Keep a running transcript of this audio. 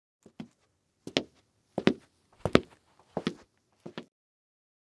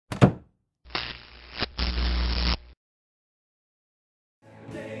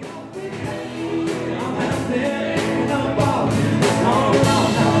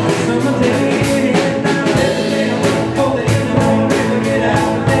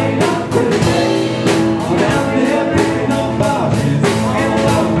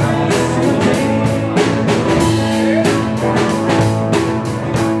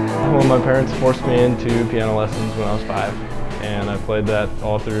My parents forced me into piano lessons when I was 5, and I played that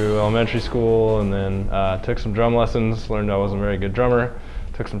all through elementary school, and then took some drum lessons, learned I wasn't a very good drummer,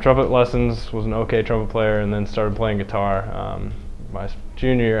 took some trumpet lessons, was an okay trumpet player, and then started playing guitar my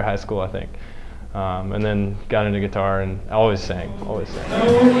junior year of high school, I think. And then got into guitar, and I always sang, always sang.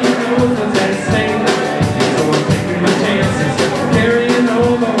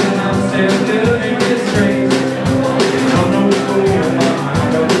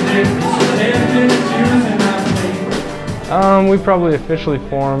 We probably officially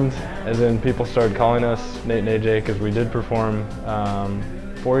formed, as in people started calling us Nate and AJ, because we did perform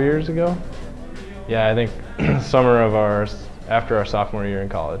 4 years ago. Yeah, I think summer of after our sophomore year in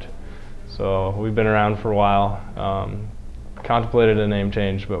college. So we've been around for a while. Contemplated a name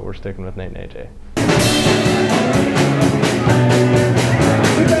change, but we're sticking with Nate and AJ.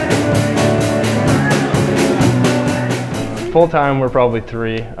 Full time, we're probably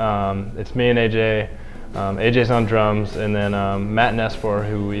 3. It's me and AJ. AJ's on drums, and then Matt Nesfor,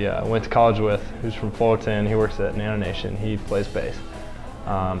 who we went to college with, who's from Fullerton. He works at Nano Nation. He plays bass.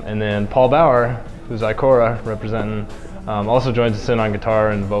 And then Paul Bauer, who's Icora representing, also joins us in on guitar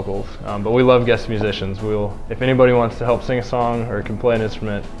and vocals. But we love guest musicians. If anybody wants to help sing a song or can play an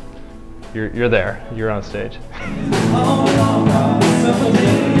instrument, you're there. You're on stage.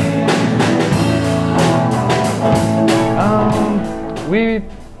 We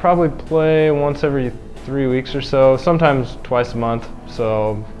probably play once every 3 weeks or so, sometimes twice a month,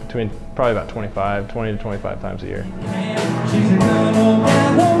 so probably about 20 to 25 times a year.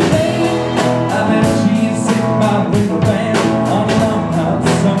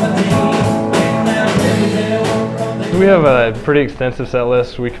 We have a pretty extensive set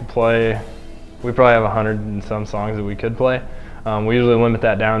list. We probably have 100 and some songs that we could play. We usually limit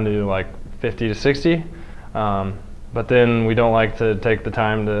that down to like 50 to 60. But then we don't like to take the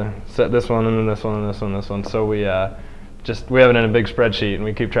time to set this one and then this one and this one and this one. So we have it in a big spreadsheet, and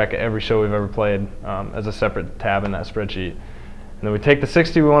we keep track of every show we've ever played as a separate tab in that spreadsheet. And then we take the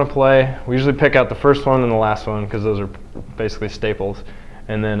 60 we want to play. We usually pick out the first one and the last one because those are basically staples.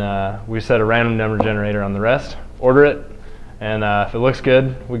 And then we set a random number generator on the rest, order it, and if it looks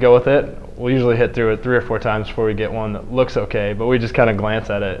good, we go with it. We'll usually hit through it 3 or 4 times before we get one that looks okay, but we just kind of glance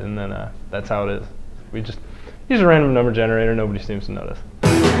at it, and then that's how it is. We just use a random number generator. Nobody seems to notice.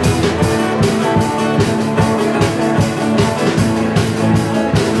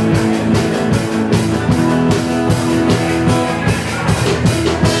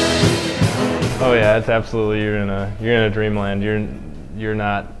 Oh yeah, it's absolutely, you're in a dreamland. You're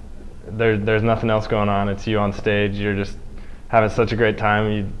not there's nothing else going on. It's you on stage. You're just having such a great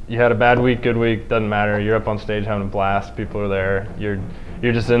time. You had a bad week, good week, doesn't matter. You're up on stage having a blast. People are there. You're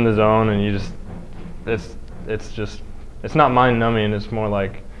just in the zone, and it's not mind numbing. It's more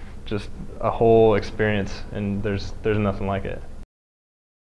like just a whole experience, and there's nothing like it.